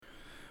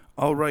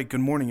All right,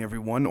 good morning,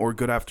 everyone, or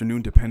good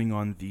afternoon, depending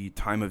on the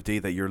time of day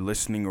that you're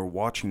listening or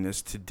watching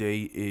this.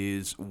 Today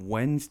is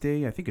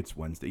Wednesday. I think it's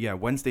Wednesday. Yeah,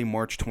 Wednesday,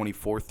 March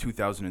 24th,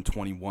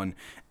 2021.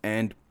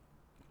 And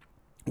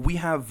we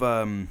have,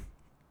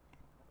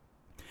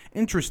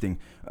 interesting,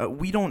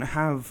 we don't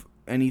have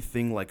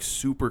anything like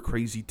super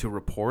crazy to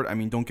report. I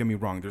mean, don't get me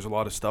wrong, there's a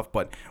lot of stuff,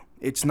 but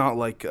it's not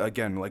like,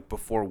 again, like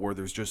before where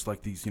there's just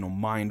like these,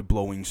 mind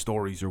blowing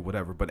stories or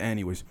whatever. But,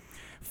 anyways,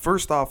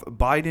 first off,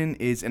 Biden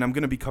is, and I'm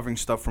going to be covering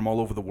stuff from all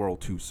over the world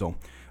too. So,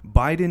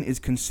 Biden is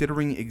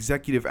considering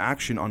executive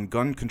action on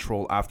gun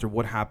control after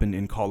what happened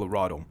in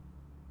Colorado.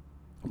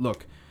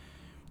 Look,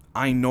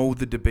 I know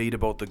the debate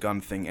about the gun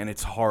thing, and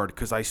it's hard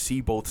because I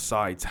see both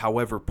sides.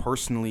 However,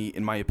 personally,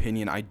 in my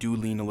opinion, I do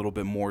lean a little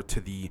bit more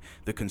to the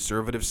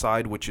conservative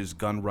side, which is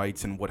gun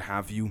rights and what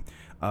have you.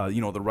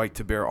 The right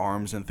to bear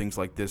arms and things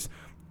like this.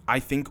 I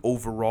think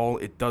overall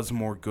it does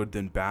more good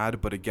than bad,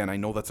 but again, I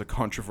know that's a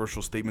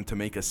controversial statement to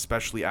make,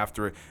 especially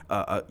after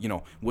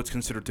what's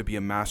considered to be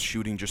a mass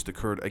shooting just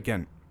occurred.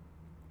 Again,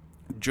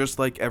 just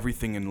like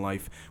everything in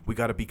life, we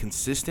got to be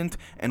consistent,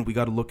 and we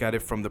got to look at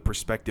it from the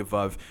perspective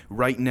of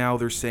right now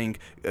they're saying,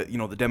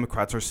 the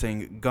Democrats are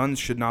saying guns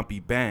should not be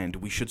banned.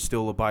 We should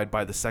still abide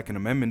by the Second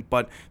Amendment,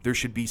 but there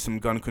should be some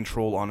gun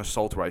control on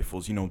assault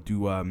rifles.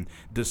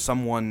 Does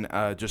someone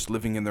just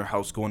living in their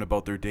house going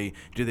about their day,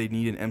 do they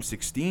need an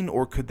M16,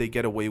 or could they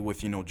get away with,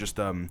 just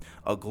a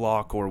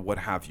Glock or what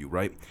have you,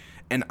 right?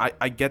 And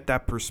I get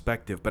that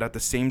perspective, but at the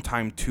same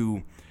time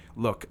too,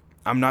 look,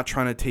 I'm not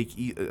trying to take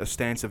a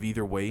stance of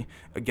either way.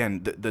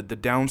 Again, the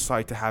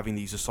downside to having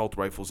these assault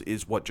rifles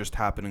is what just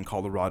happened in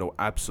Colorado,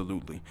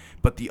 absolutely.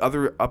 But the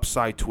other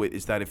upside to it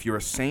is that if you're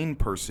a sane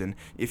person,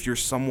 if you're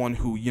someone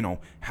who,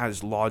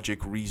 has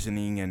logic,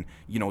 reasoning, and,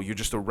 you're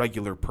just a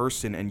regular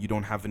person and you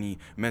don't have any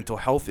mental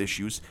health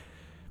issues,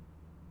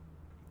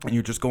 and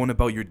you're just going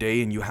about your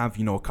day and you have,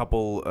 a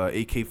couple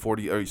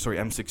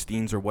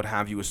M16s or what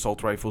have you,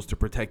 assault rifles to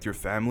protect your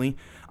family,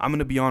 I'm going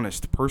to be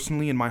honest.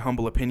 Personally, in my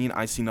humble opinion,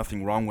 I see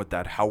nothing wrong with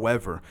that.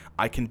 However,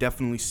 I can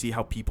definitely see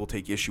how people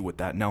take issue with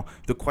that. Now,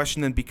 the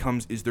question then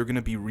becomes, is there going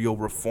to be real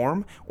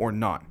reform or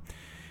not?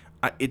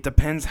 It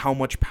depends how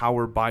much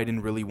power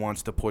Biden really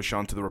wants to push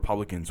onto the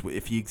Republicans.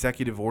 If he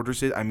executive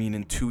orders it, I mean,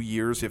 in 2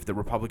 years, if the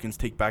Republicans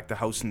take back the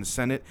House and the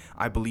Senate,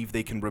 I believe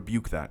they can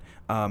rebuke that.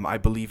 I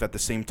believe at the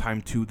same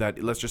time, too,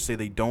 that let's just say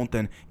they don't,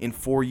 then in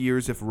 4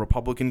 years, if a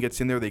Republican gets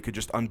in there, they could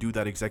just undo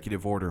that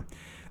executive order.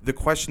 The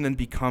question then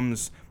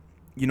becomes,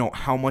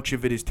 how much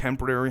of it is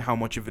temporary, how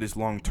much of it is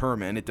long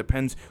term, and it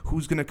depends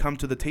who's going to come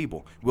to the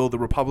table. Will the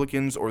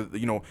Republicans or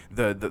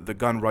the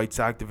gun rights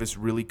activists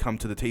really come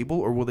to the table,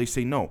 or will they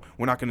say no,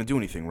 we're not going to do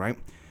anything, right?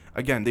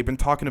 Again, they've been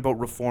talking about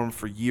reform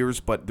for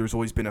years, but there's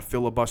always been a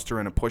filibuster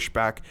and a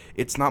pushback.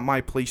 It's not my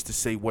place to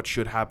say what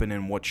should happen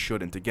and what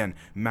shouldn't. Again,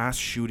 mass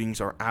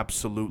shootings are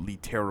absolutely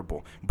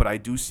terrible, but I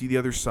do see the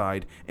other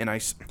side, and I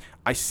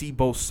see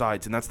both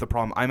sides, and that's the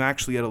problem. I'm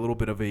actually at a little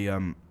bit of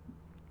a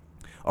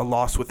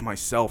loss with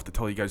myself, to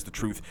tell you guys the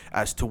truth,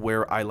 as to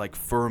where I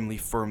firmly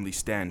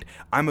stand.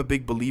 I'm a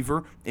big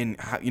believer in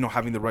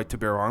having the right to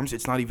bear arms.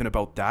 It's not even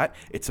about that.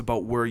 It's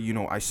about where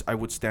I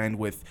would stand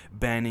with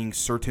banning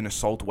certain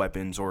assault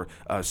weapons or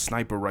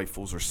sniper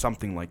rifles or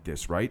something like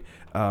this, right?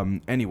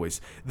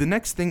 Anyways, the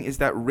next thing is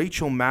that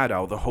Rachel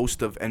Maddow, the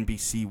host of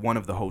NBC, one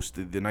of the hosts,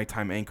 the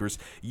nighttime anchors,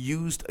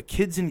 used a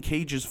kids in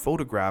cages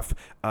photograph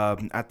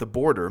at the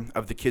border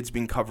of the kids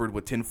being covered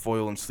with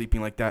tinfoil and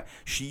sleeping like that.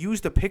 She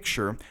used a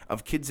picture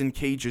of kids in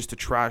cages to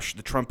trash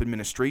the Trump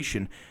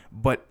administration,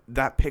 but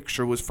that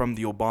picture was from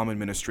the Obama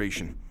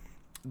administration.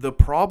 The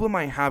problem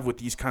I have with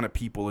these kind of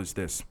people is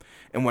this,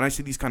 and when I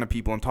say these kind of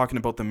people, I'm talking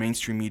about the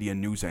mainstream media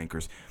news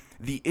anchors.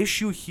 The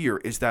issue here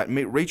is that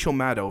Rachel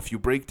Maddow, if you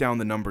break down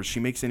the numbers,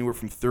 she makes anywhere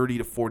from 30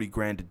 to 40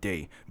 grand a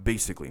day,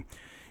 basically.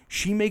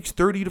 She makes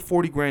 30 to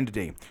 40 grand a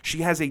day. She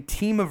has a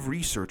team of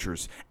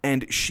researchers,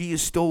 and she is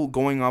still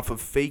going off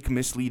of fake,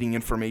 misleading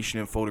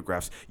information and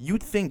photographs.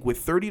 You'd think with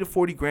 30 to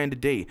 40 grand a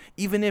day,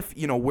 even if,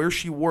 where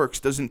she works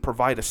doesn't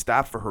provide a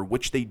staff for her,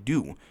 which they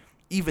do,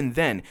 even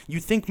then,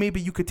 you'd think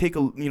maybe you could take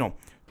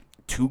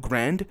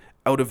 $2,000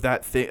 out of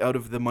out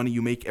of the money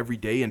you make every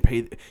day and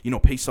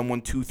pay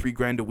someone $2-3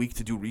 grand a week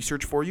to do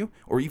research for you,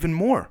 or even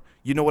more.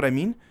 You know what I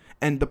mean?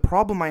 And the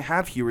problem I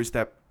have here is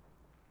that,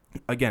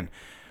 again,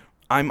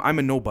 I'm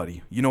a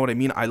nobody. You know what I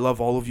mean? I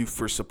love all of you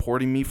for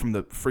supporting me from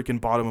the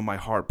freaking bottom of my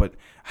heart, but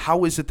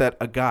how is it that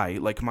a guy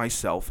like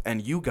myself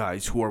and you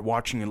guys who are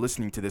watching and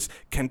listening to this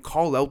can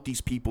call out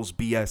these people's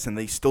BS and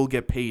they still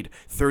get paid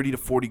 30 to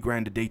 40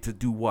 grand a day to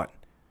do what?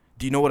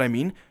 Do you know what I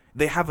mean?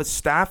 They have a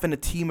staff and a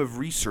team of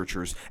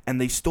researchers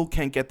and they still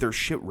can't get their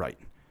shit right.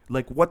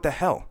 Like, what the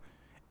hell?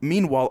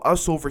 Meanwhile,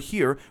 us over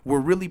here, we're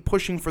really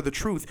pushing for the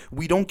truth.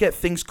 We don't get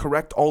things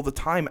correct all the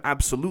time,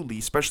 absolutely,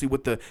 especially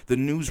with the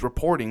news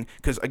reporting,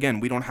 because, again,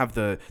 we don't have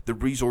the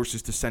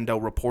resources to send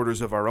out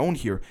reporters of our own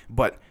here.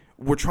 But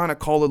We're trying to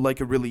call it like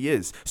it really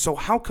is. So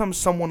how come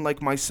someone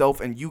like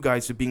myself and you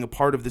guys are being a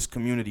part of this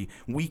community,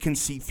 we can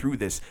see through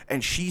this,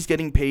 and she's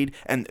getting paid,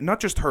 and not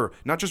just her,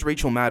 not just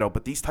Rachel Maddow,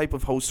 but these type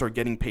of hosts are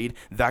getting paid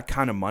that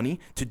kind of money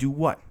to do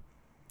what?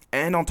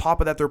 And on top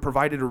of that, they're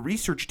provided a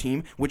research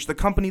team, which the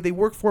company they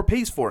work for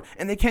pays for,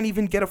 and they can't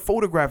even get a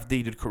photograph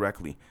dated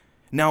correctly.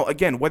 Now,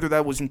 again, whether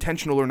that was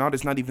intentional or not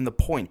is not even the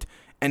point.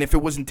 And if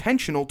it was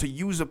intentional to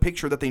use a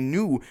picture that they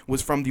knew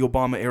was from the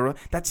Obama era,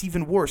 that's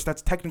even worse.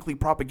 That's technically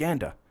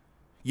propaganda.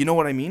 You know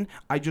what I mean?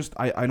 I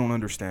don't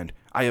understand.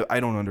 I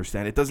don't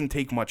understand. It doesn't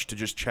take much to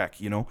just check,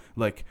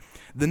 Like,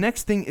 the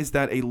next thing is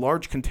that a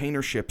large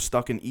container ship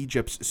stuck in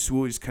Egypt's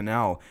Suez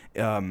Canal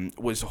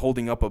was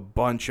holding up a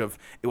bunch of,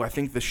 I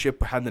think the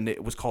ship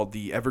it was called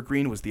the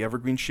Evergreen, was the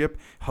Evergreen ship.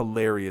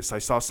 Hilarious. I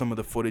saw some of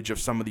the footage of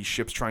some of these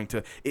ships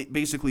it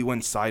basically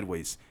went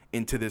sideways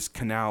into this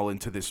canal,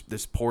 into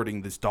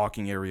this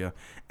docking area,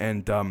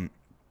 and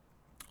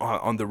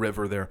on the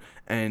river there.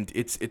 And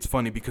it's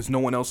funny because no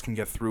one else can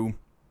get through.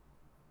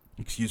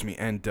 Excuse me,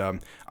 and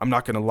I'm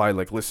not going to lie,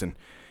 like, listen,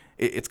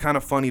 it's kind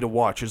of funny to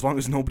watch. As long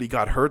as nobody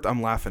got hurt,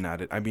 I'm laughing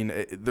at it. I mean,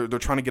 they're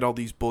trying to get all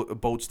these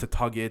boats to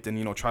tug it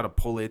and, try to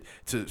pull it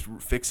to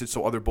fix it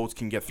so other boats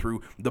can get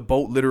through. The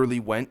boat literally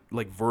went,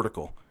 like,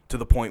 vertical to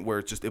the point where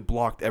it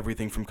blocked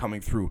everything from coming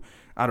through.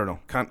 I don't know,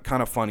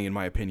 kind of funny in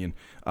my opinion.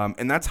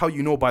 And that's how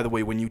you know, by the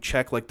way, when you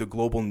check, like, the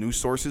global news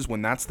sources,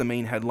 when that's the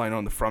main headline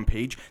on the front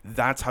page,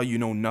 that's how you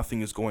know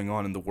nothing is going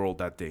on in the world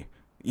that day.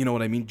 You know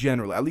what I mean?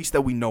 Generally, at least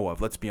that we know of,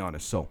 let's be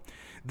honest. So,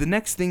 the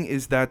next thing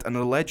is that an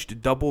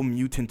alleged double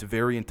mutant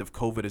variant of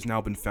COVID has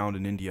now been found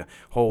in India.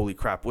 Holy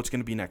crap, what's going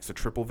to be next? A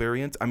triple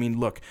variant? I mean,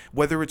 look,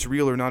 whether it's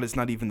real or not is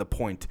not even the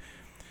point.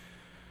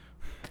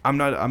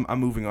 I'm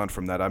moving on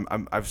from that.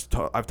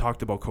 I've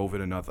talked about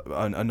COVID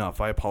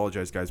enough. I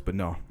apologize, guys, but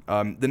no.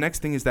 The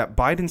next thing is that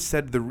Biden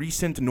said the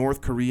recent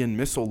North Korean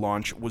missile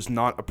launch was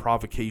not a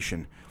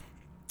provocation.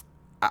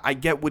 I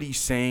get what he's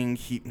saying.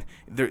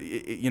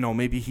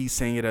 Maybe he's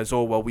saying it as,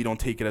 oh, well, we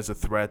don't take it as a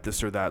threat,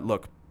 this or that.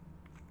 Look,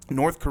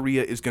 North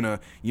Korea is gonna,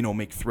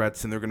 make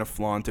threats, and they're gonna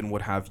flaunt and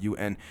what have you,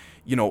 and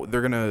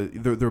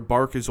their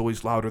bark is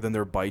always louder than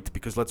their bite,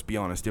 because let's be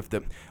honest, if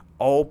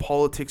all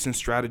politics and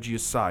strategy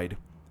aside,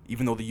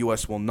 even though the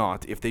U.S. will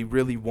not, if they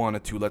really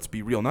wanted to, let's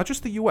be real, not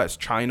just the U.S.,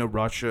 China,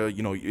 Russia,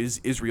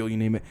 Israel, you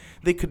name it,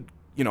 they could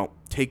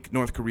take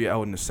North Korea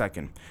out in a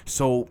second.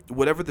 So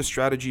whatever the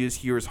strategy is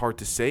here is hard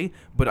to say,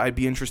 but I'd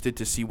be interested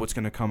to see what's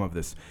going to come of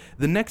this.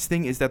 The next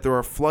thing is that there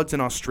are floods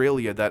in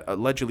Australia that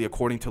allegedly,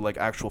 according to like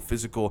actual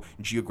physical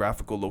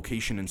geographical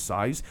location and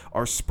size,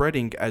 are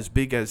spreading as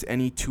big as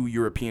any two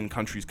European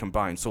countries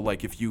combined. So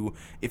like if you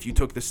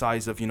took the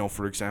size of,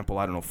 for example,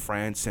 I don't know,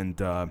 France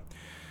and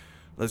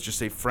let's just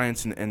say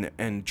France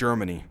and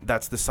Germany,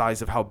 that's the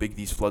size of how big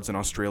these floods in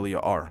Australia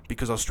are.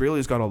 Because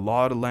Australia's got a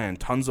lot of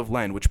land, tons of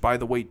land, which, by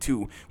the way,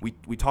 too,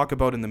 we talk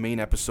about in the main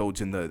episodes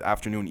in the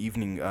afternoon,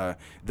 evening,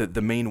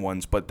 the main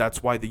ones, but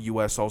that's why the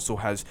U.S. also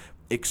has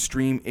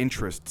extreme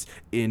interests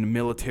in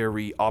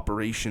military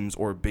operations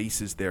or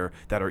bases there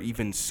that are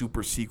even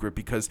super secret,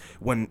 because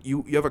when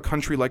you have a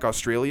country like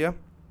Australia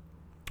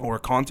or a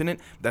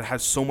continent that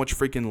has so much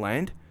freaking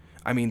land,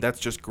 I mean, that's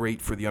just great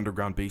for the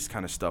underground base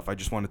kind of stuff. I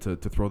just wanted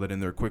to throw that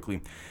in there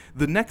quickly.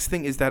 The next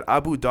thing is that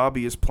Abu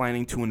Dhabi is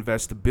planning to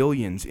invest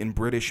billions in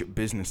British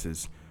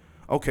businesses.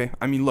 Okay,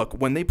 I mean, look,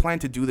 when they plan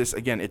to do this,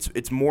 again,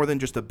 it's more than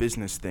just a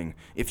business thing.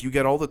 If you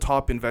get all the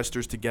top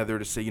investors together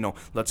to say,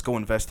 let's go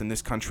invest in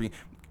this country,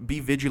 be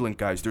vigilant,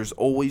 guys. There's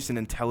always an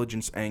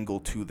intelligence angle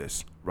to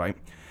this, right?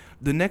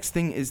 The next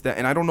thing is that,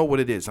 and I don't know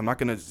what it is. I'm not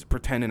going to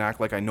pretend and act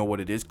like I know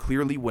what it is.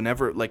 Clearly,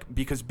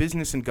 because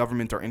business and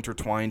government are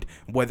intertwined,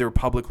 whether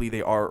publicly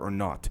they are or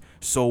not.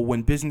 So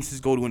when businesses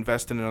go to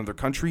invest in another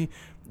country,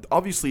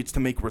 obviously it's to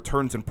make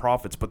returns and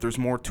profits, but there's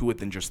more to it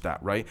than just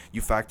that, right? You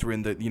factor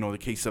in the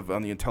case of,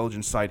 on the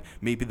intelligence side,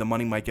 maybe the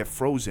money might get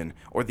frozen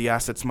or the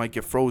assets might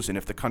get frozen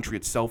if the country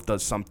itself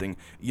does something,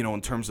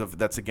 in terms of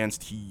that's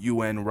against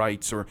UN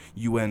rights or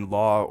UN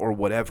law or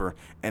whatever,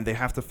 and they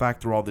have to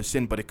factor all this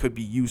in, but it could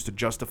be used to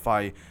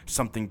justify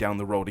something down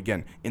the road.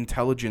 Again,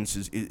 intelligence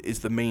is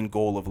the main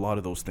goal of a lot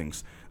of those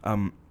things.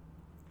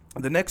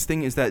 The next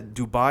thing is that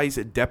Dubai's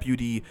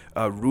deputy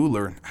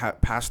ruler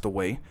passed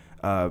away.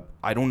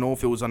 I don't know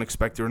if it was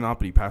unexpected or not,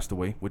 but he passed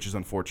away, which is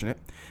unfortunate.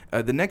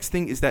 The next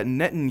thing is that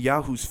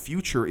Netanyahu's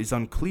future is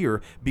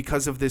unclear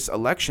because of this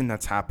election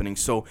that's happening.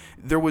 So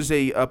there was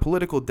a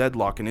political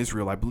deadlock in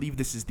Israel. I believe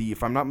this is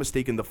if I'm not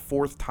mistaken, the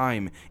fourth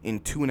time in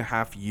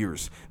 2.5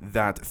 years,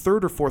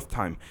 third or fourth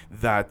time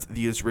that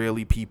the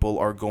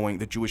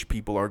Jewish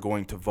people are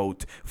going to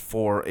vote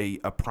for a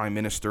prime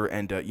minister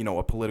and,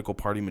 a political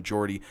party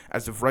majority.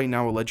 As of right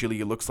now,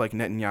 allegedly, it looks like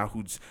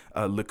Netanyahu's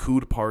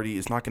Likud party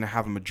is not going to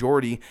have a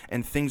majority,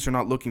 and things are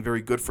not looking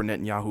very good for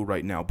Netanyahu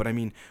right now. But I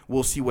mean,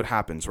 we'll see what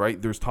happens,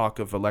 right? There's talk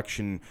of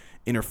election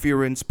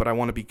interference, but I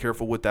want to be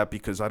careful with that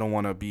because I don't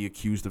want to be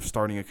accused of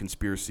starting a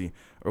conspiracy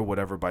or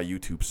whatever by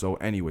YouTube. So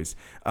anyways,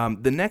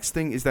 the next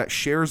thing is that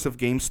shares of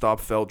GameStop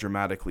fell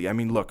dramatically. I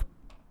mean, look,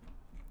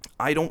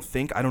 I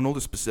don't know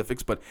the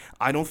specifics, but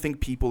I don't think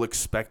people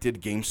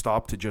expected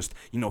GameStop to just,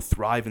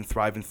 thrive and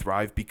thrive and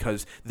thrive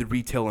because the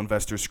retail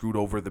investors screwed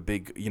over the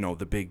big,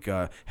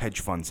 hedge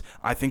funds.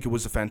 I think it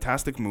was a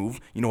fantastic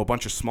move, a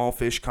bunch of small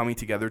fish coming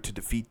together to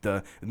defeat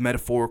the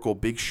metaphorical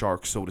big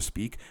shark, so to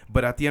speak.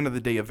 But at the end of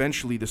the day,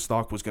 eventually the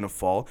stock was going to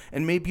fall,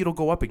 and maybe it'll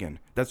go up again.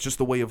 That's just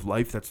the way of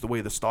life. That's the way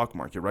of the stock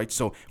market, right?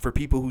 So for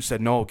people who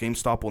said, no,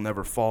 GameStop will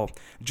never fall,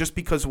 just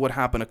because of what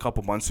happened a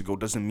couple months ago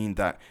doesn't mean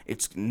that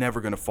it's never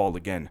going to fall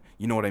again.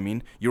 You know what I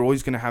mean? You're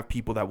always going to have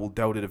people that will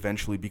doubt it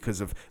eventually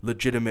because of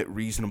legitimate,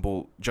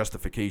 reasonable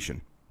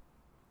justification.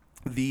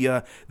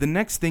 The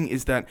next thing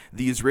is that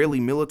the Israeli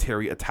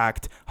military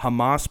attacked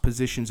Hamas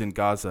positions in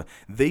Gaza.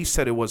 They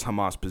said it was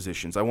Hamas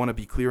positions. I want to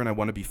be clear and I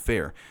want to be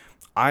fair.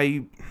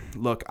 I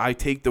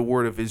take the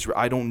word of Israel.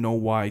 I don't know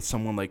why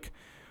someone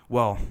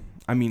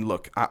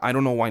I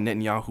don't know why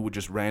Netanyahu would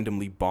just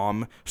randomly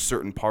bomb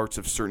certain parts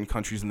of certain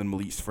countries in the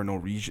Middle East for no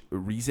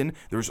reason.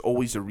 There's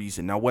always a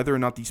reason. Now, whether or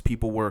not these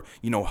people were,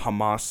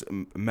 Hamas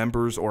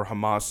members or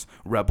Hamas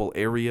rebel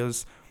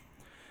areas,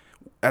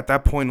 at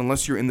that point,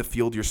 unless you're in the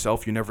field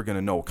yourself, you're never going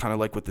to know. Kind of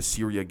like with the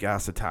Syria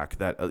gas attack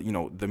that,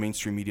 the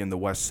mainstream media in the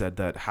West said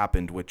that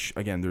happened, which,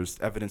 again, there's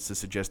evidence to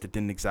suggest it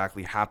didn't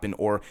exactly happen,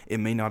 or it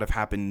may not have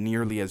happened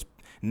nearly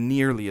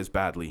as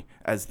badly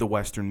as the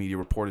Western media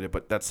reported it,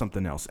 but that's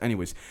something else.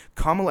 Anyways,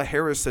 Kamala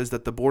Harris says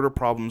that the border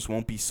problems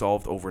won't be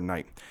solved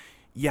overnight.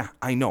 Yeah,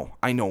 I know,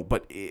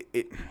 but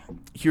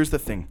here's the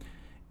thing.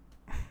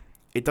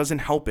 It doesn't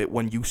help it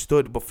when you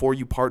stood before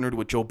you partnered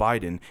with Joe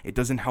Biden. It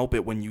doesn't help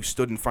it when you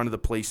stood in front of the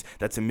place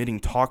that's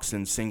emitting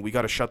toxins saying we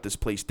got to shut this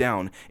place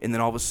down. And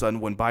then all of a sudden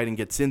when Biden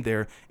gets in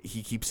there,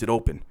 he keeps it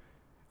open.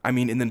 I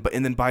mean, and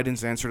then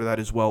Biden's answer to that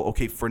is, well,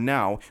 okay, for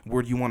now,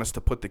 where do you want us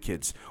to put the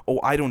kids? Oh,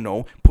 I don't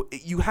know.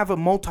 You have a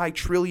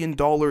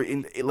multi-trillion-dollar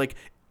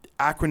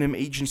acronym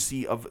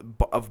agency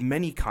of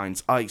many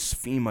kinds, ICE,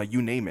 FEMA,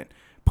 you name it.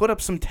 Put up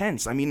some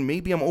tents. I mean,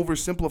 maybe I'm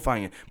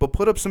oversimplifying it, but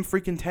put up some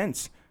freaking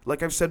tents.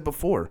 Like I've said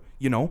before,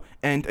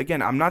 and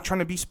again, I'm not trying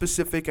to be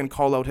specific and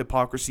call out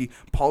hypocrisy.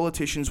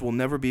 Politicians will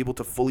never be able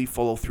to fully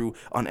follow through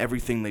on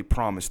everything they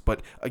promised.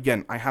 But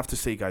again, I have to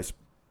say, guys,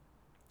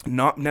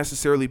 not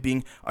necessarily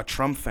being a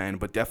Trump fan,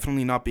 but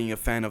definitely not being a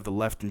fan of the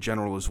left in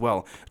general as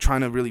well,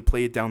 trying to really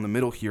play it down the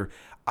middle here.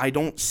 I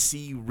don't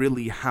see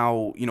really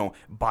how,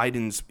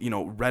 Biden's,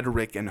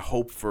 rhetoric and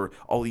hope for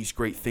all these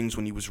great things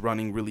when he was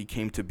running really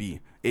came to be.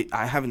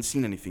 I haven't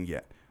seen anything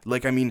yet.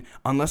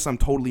 Unless I'm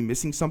totally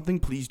missing something,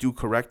 please do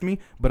correct me.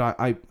 But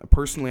I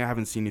personally, I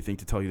haven't seen anything,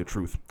 to tell you the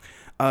truth.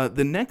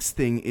 The next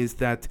thing is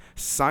that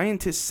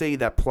scientists say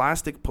that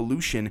plastic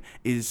pollution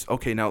is,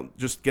 okay, now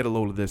just get a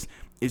load of this,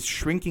 is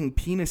shrinking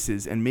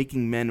penises and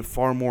making men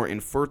far more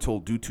infertile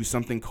due to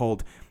something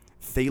called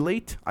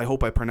phthalate, I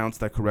hope I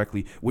pronounced that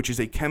correctly, which is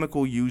a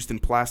chemical used in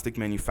plastic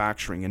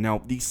manufacturing. And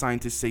now these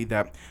scientists say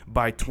that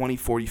by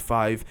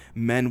 2045,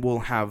 men will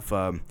have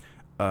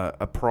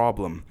a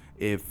problem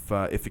if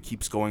it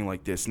keeps going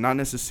like this. Not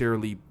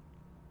necessarily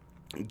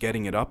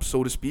getting it up,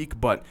 so to speak,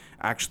 but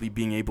actually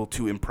being able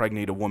to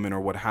impregnate a woman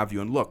or what have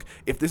you. And look,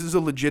 if this is a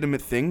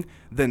legitimate thing,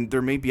 then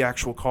there may be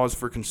actual cause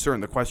for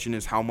concern. The question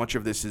is how much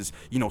of this is,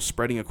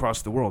 spreading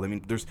across the world. I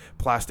mean, there's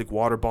plastic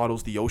water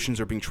bottles, the oceans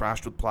are being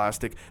trashed with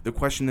plastic. The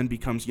question then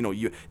becomes,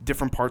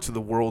 different parts of the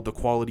world, the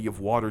quality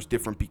of water is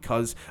different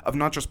because of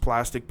not just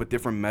plastic, but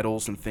different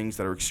metals and things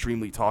that are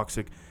extremely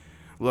toxic.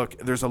 Look,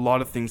 there's a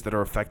lot of things that are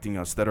affecting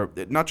us that are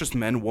not just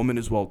men, women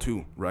as well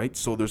too, right?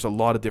 So there's a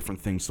lot of different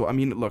things. So, I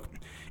mean, look,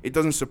 it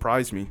doesn't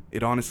surprise me.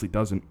 It honestly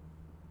doesn't.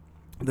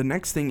 The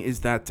next thing is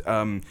that,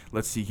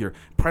 let's see here,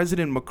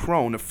 President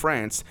Macron of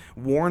France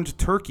warned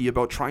Turkey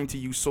about trying to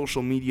use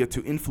social media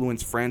to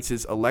influence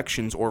France's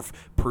elections or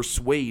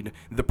persuade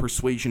the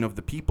persuasion of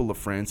the people of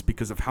France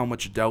because of how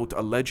much doubt,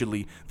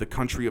 allegedly, the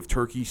country of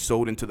Turkey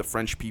sowed into the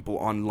French people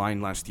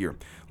online last year.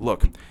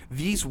 Look,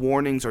 these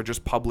warnings are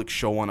just public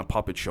show on a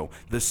puppet show.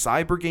 The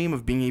cyber game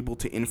of being able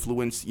to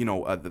influence,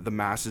 the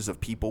masses of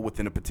people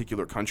within a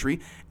particular country,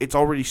 it's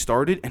already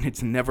started and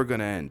it's never going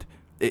to end.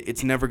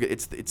 It's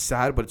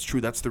sad, but it's true.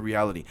 That's the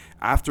reality.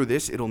 After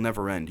this, it'll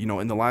never end.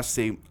 In the last,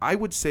 I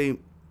would say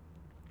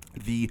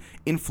the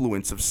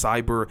influence of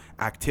cyber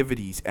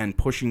activities and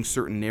pushing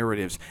certain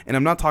narratives. And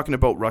I'm not talking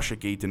about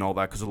Russiagate and all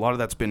that, because a lot of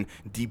that's been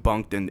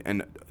debunked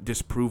and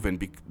disproven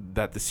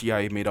that the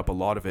CIA made up a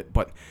lot of it,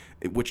 but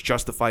which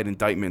justified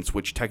indictments,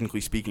 which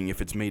technically speaking,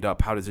 if it's made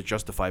up, how does it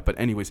justify? But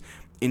anyways,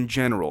 in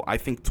general, I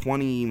think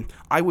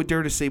I would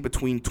dare to say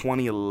between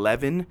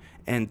 2011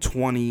 and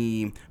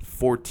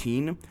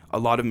 2014, a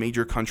lot of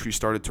major countries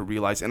started to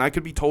realize, and I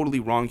could be totally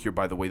wrong here,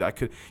 by the way, that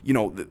could,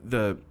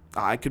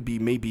 I could be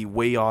maybe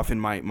way off in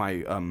my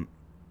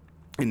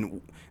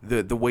in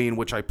the way in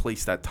which I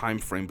place that time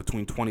frame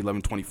between 2011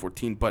 and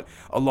 2014. But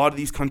a lot of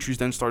these countries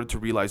then started to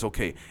realize,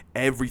 okay,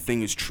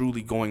 everything is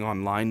truly going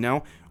online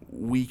now.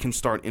 We can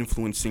start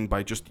influencing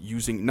by just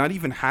using, not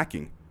even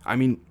hacking. I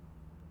mean,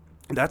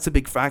 That's a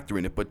big factor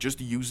in it, but just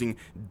using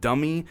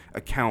dummy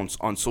accounts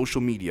on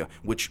social media,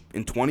 which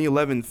in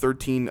 2011,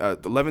 13,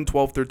 11,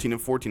 12, 13,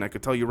 and 14, I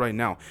could tell you right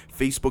now,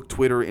 Facebook,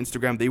 Twitter,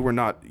 Instagram, they were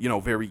not,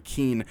 very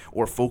keen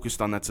or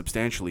focused on that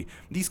substantially.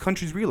 These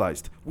countries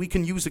realized we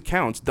can use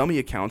accounts, dummy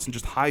accounts, and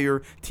just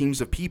hire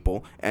teams of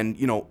people and,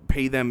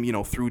 pay them,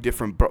 through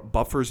different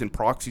buffers and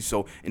proxies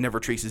so it never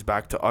traces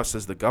back to us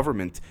as the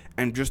government,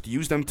 and just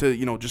use them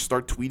to, just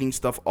start tweeting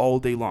stuff all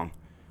day long.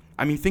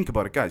 I mean, think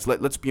about it, guys.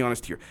 Let's be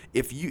honest here.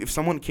 If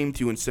someone came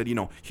to you and said,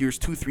 here's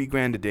 2-3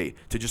 grand a day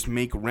to just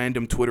make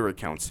random Twitter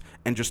accounts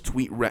and just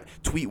tweet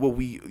what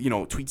we,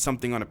 tweet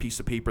something on a piece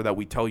of paper that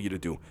we tell you to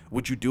do,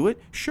 would you do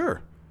it?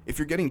 Sure. If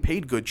you're getting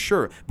paid good,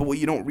 sure. But what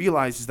you don't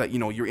realize is that,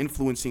 you're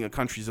influencing a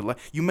country's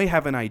you may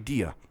have an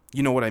idea.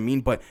 You know what I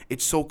mean? But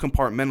it's so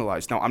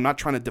compartmentalized. Now, I'm not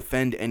trying to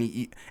defend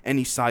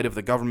any side of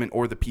the government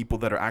or the people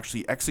that are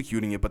actually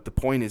executing it, but the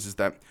point is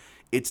that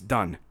it's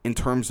done in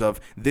terms of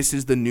this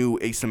is the new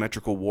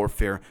asymmetrical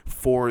warfare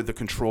for the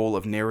control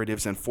of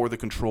narratives and for the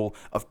control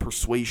of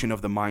persuasion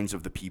of the minds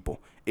of the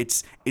people.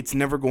 It's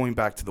never going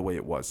back to the way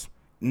it was.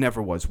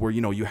 Never was, where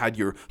you had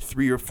your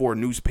 3 or 4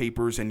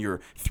 newspapers and your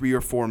 3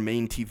 or 4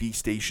 main TV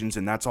stations,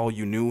 and that's all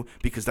you knew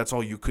because that's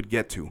all you could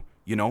get to.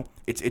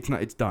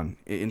 It's done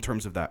in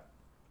terms of that.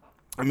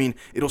 I mean,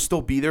 it'll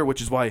still be there,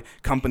 which is why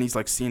companies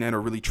like CNN are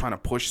really trying to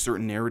push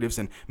certain narratives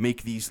and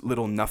make these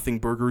little nothing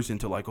burgers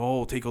into like,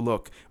 oh, take a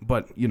look.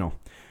 But,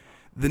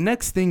 the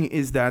next thing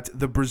is that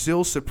the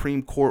Brazil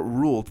Supreme Court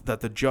ruled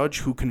that the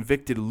judge who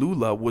convicted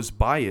Lula was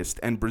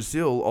biased, and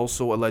Brazil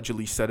also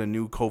allegedly set a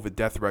new COVID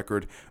death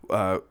record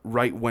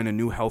right when a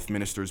new health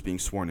minister is being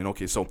sworn in.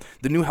 Okay, so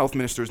the new health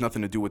minister has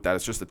nothing to do with that.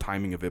 It's just the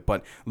timing of it.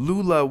 But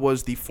Lula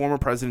was the former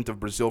president of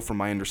Brazil, from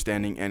my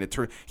understanding, and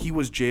he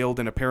was jailed,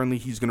 and apparently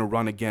he's going to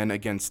run again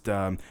against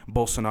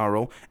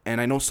Bolsonaro. And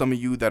I know some of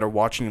you that are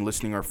watching and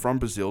listening are from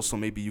Brazil, so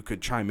maybe you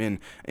could chime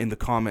in the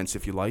comments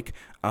if you like,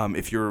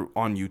 if you're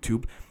on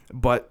YouTube.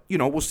 But,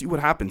 we'll see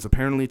what happens.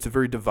 Apparently, it's a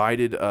very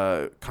divided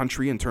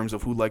country in terms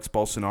of who likes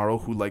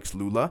Bolsonaro, who likes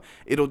Lula.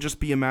 It'll just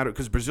be a matter,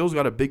 because Brazil's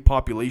got a big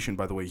population,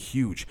 by the way,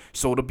 huge.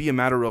 So it'll be a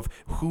matter of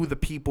who the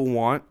people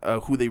want,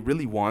 who they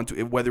really want,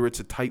 whether it's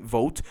a tight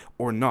vote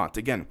or not.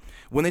 Again,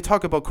 when they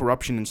talk about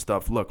corruption and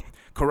stuff, look,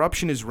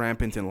 corruption is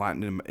rampant in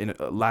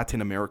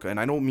Latin America, and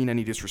I don't mean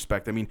any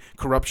disrespect. I mean,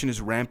 corruption is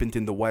rampant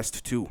in the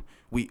West, too.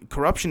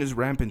 Corruption is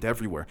rampant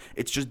everywhere.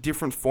 It's just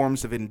different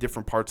forms of it in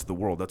different parts of the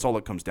world. That's all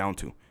it comes down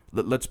to.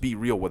 Let's be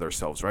real with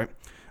ourselves, right?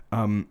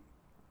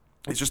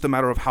 It's just a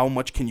matter of how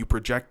much can you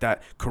project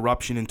that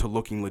corruption into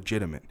looking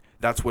legitimate.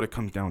 That's what it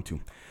comes down to.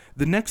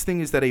 The next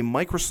thing is that a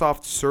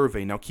Microsoft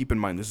survey, now keep in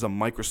mind this is a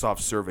Microsoft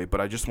survey, but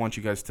I just want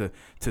you guys to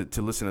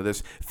listen to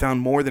this,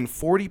 found more than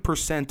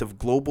 40% of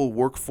global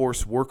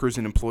workforce workers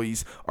and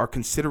employees are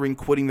considering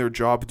quitting their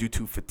job due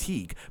to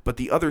fatigue, but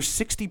the other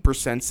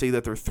 60% say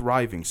that they're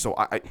thriving. So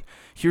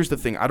here's the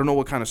thing. I don't know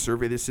what kind of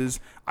survey this is.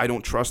 I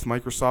don't trust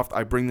Microsoft.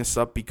 I bring this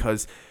up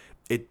because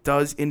it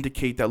does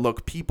indicate that,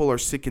 look, people are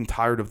sick and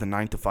tired of the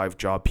 9-to-5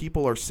 job.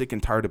 People are sick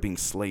and tired of being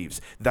slaves.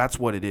 That's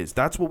what it is.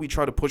 That's what we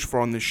try to push for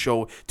on this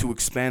show, to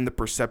expand the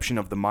perception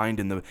of the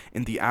mind in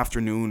the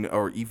afternoon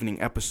or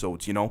evening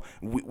episodes,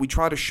 We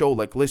try to show,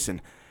 like,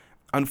 listen,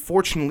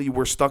 unfortunately,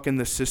 we're stuck in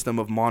this system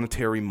of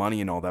monetary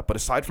money and all that. But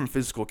aside from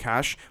physical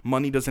cash,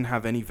 money doesn't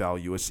have any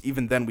value.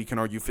 Even then, we can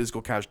argue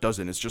physical cash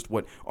doesn't. It's just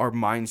what our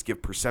minds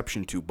give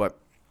perception to. But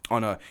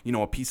on a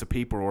piece of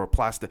paper or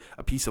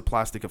a piece of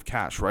plastic of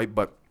cash, right?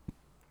 But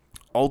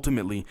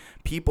ultimately,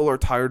 people are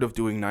tired of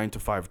doing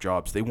 9-to-5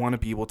 jobs. They want to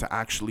be able to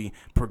actually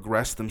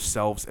progress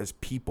themselves as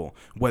people,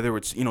 whether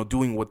it's,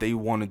 doing what they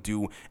want to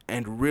do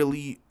and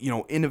really,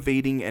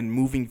 innovating and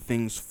moving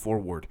things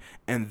forward.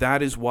 And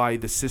that is why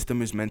the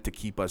system is meant to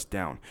keep us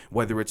down.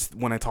 Whether it's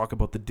when I talk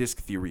about the disc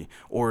theory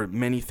or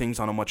many things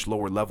on a much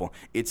lower level,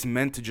 it's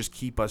meant to just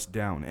keep us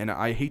down. And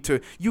I hate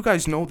to, you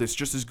guys know this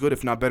just as good,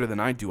 if not better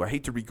than I do. I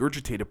hate to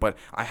regurgitate it, but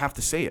I have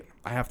to say it.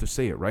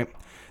 Right?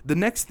 The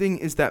next thing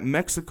is that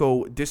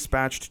Mexico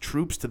dispatched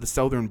troops to the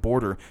southern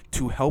border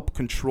to help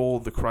control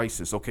the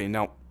crisis. Okay,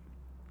 now,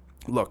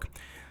 look,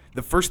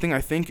 the first thing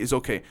I think is,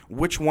 okay,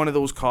 which one of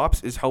those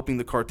cops is helping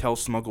the cartel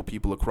smuggle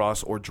people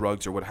across or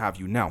drugs or what have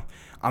you? Now,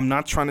 I'm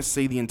not trying to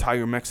say the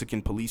entire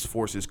Mexican police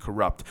force is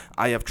corrupt.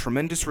 I have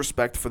tremendous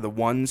respect for the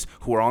ones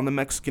who are on the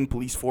Mexican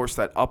police force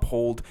that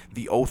uphold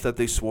the oath that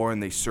they swore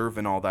and they serve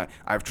and all that.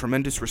 I have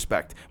tremendous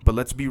respect. But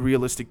let's be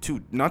realistic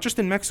too. Not just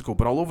in Mexico,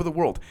 but all over the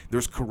world.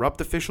 There's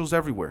corrupt officials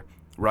everywhere.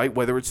 Right,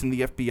 whether it's in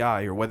the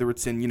FBI or whether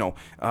it's in,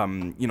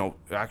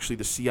 actually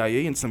the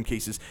CIA in some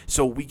cases.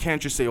 So we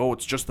can't just say, oh,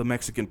 it's just the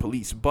Mexican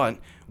police. But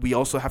we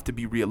also have to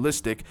be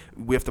realistic.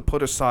 We have to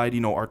put aside,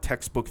 our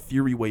textbook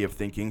theory way of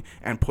thinking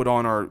and put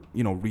on our,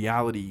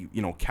 reality,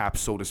 cap,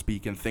 so to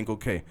speak, and think,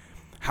 okay,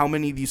 how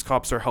many of these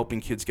cops are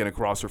helping kids get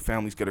across or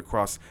families get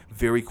across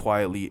very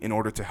quietly in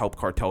order to help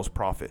cartels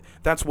profit?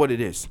 That's what it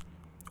is.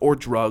 Or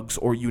drugs,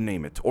 or you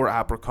name it, or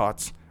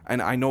apricots.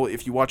 And I know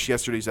if you watched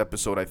yesterday's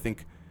episode, I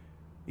think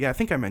Yeah, I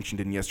think I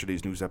mentioned in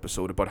yesterday's news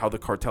episode about how the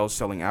cartel is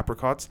selling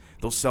apricots.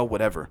 They'll sell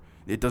whatever.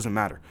 It doesn't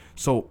matter.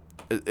 So,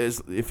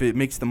 if it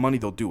makes the money,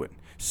 they'll do it.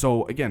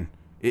 So, again,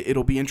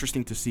 it'll be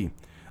interesting to see.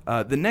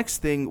 The next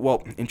thing,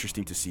 well,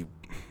 interesting to see.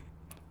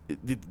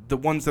 The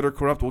ones that are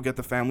corrupt will get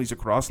the families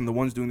across, and the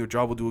ones doing their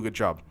job will do a good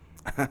job.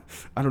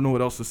 I don't know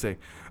what else to say.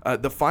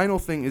 The final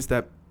thing is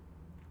that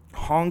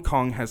Hong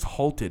Kong has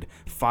halted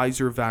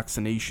Pfizer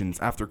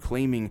vaccinations after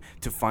claiming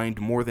to find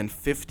more than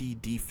 50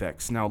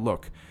 defects. Now,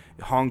 look,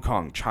 Hong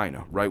Kong,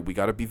 China, right? We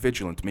got to be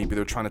vigilant. Maybe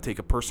they're trying to take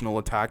a personal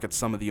attack at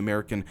some of the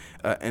American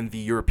and the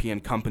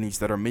European companies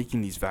that are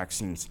making these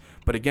vaccines.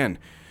 But again,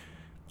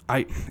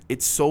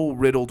 it's so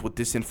riddled with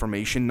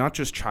disinformation, not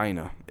just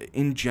China.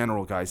 In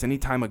general, guys,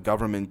 anytime a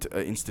government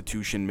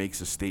institution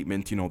makes a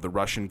statement, the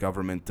Russian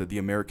government, the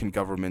American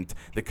government,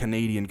 the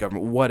Canadian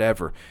government,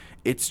 whatever,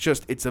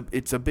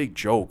 it's a big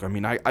joke. I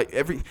mean,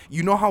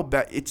 you know how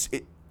bad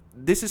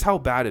this is how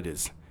bad it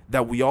is.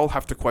 That we all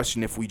have to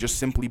question if we just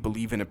simply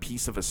believe in a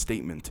piece of a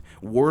statement,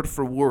 word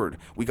for word.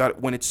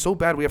 When it's so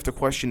bad we have to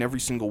question every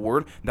single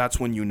word, that's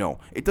when you know.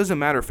 It doesn't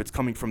matter if it's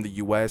coming from the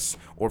US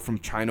or from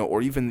China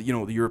or even, the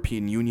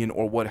European Union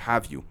or what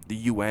have you, the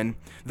UN.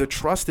 The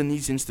trust in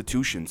these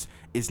institutions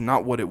is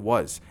not what it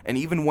was. And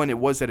even when it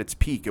was at its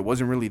peak, it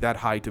wasn't really that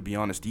high, to be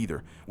honest,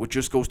 either, which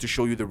just goes to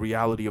show you the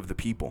reality of the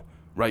people.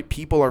 Right?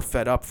 People are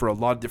fed up for a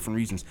lot of different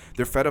reasons.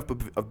 They're fed up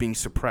of being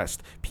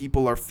suppressed.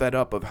 People are fed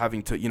up of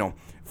having to,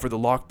 for the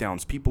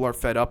lockdowns. People are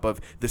fed up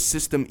of the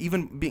system,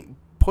 even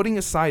putting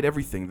aside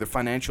everything, the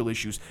financial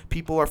issues.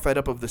 People are fed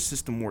up of the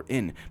system we're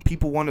in.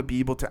 People want to be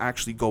able to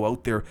actually go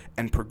out there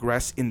and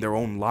progress in their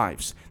own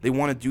lives. They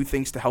want to do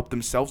things to help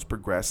themselves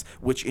progress,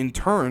 which in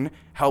turn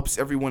helps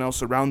everyone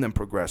else around them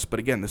progress. But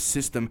again, the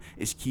system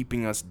is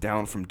keeping us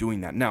down from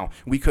doing that. Now,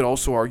 we could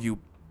also argue,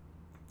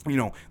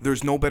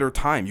 there's no better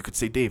time. You could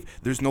say, Dave,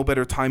 there's no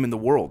better time in the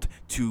world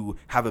to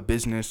have a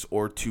business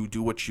or to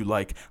do what you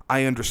like.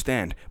 I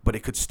understand, but it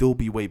could still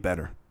be way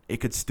better. It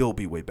could still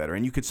be way better.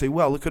 And you could say,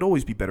 well, it could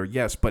always be better.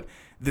 Yes, but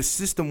the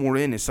system we're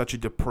in is such a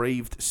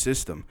depraved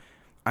system.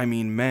 I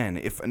mean, man,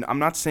 and I'm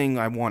not saying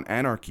I want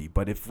anarchy,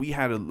 but if we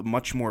had a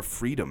much more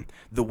freedom,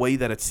 the way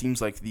that it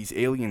seems like these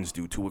aliens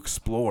do to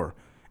explore,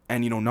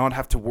 and, not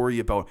have to worry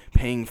about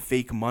paying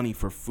fake money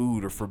for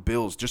food or for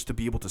bills just to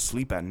be able to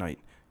sleep at night.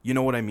 You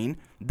know what I mean?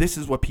 This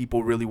is what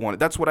people really want.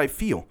 That's what I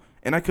feel.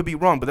 And I could be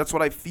wrong, but that's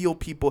what I feel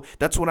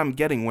that's what I'm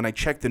getting when I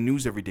check the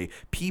news every day.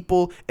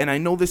 People, and I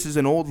know this is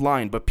an old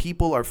line, but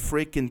people are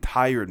freaking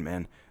tired,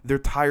 man. They're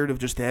tired of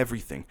just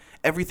everything.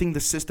 Everything the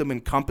system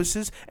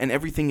encompasses and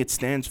everything it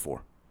stands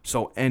for.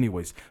 So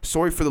anyways,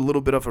 sorry for the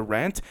little bit of a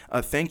rant.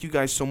 Thank you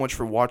guys so much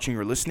for watching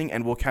or listening,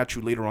 and we'll catch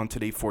you later on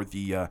today for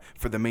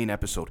the main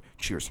episode.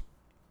 Cheers.